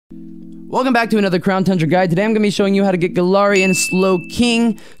Welcome back to another Crown Tundra guide. Today I'm going to be showing you how to get Galarian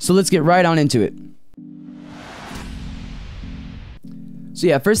Slowking. So let's get right on into it. So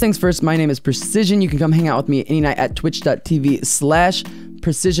yeah, first things first, my name is Precision. You can come hang out with me any night at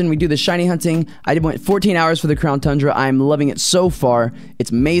twitch.tv/Precision. We do the shiny hunting. I went 14 hours for the Crown Tundra. I'm loving it so far.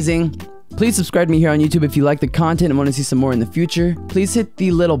 It's amazing. Please subscribe to me here on YouTube if you like the content and want to see some more in the future. Please hit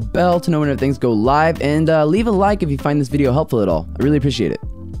the little bell to know whenever things go live, and leave a like if you find this video helpful at all. I really appreciate it.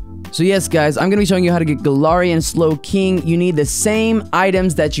 So yes, guys, I'm going to be showing you how to get Galarian Slowking. You need the same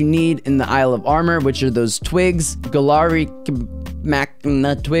items that you need in the Isle of Armor, which are those twigs,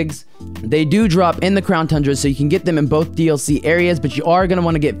 Galarica Twigs. They do drop in the Crown Tundra, so you can get them in both DLC areas, but you are going to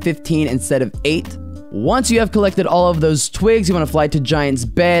want to get 15 instead of 8. Once you have collected all of those twigs, you want to fly to Giant's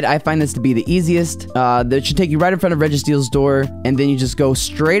Bed. I find this to be the easiest. That should take you right in front of Registeel's door, and then you just go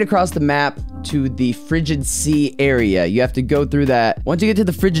straight across the map to the Frigid Sea area. You have to go through that. Once you get to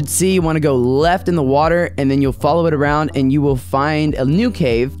the Frigid Sea, you want to go left in the water, and then you'll follow it around, and you will find a new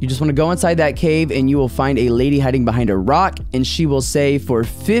cave. You just want to go inside that cave, and you will find a lady hiding behind a rock, and she will say, for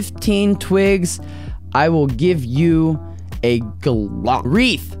 15 twigs, I will give you a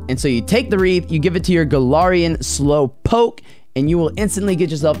Wreath. And so you take the wreath, you give it to your Galarian Slowpoke, and you will instantly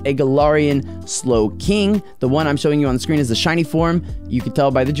get yourself a Galarian Slowking. The one I'm showing you on the screen is the shiny form. You can tell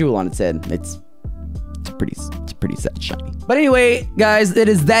by the jewel on its head. It's pretty set shiny. But anyway, guys, it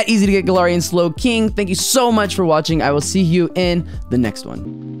is that easy to get Galarian Slowking. Thank you so much for watching. I will see you in the next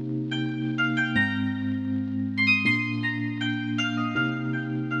one.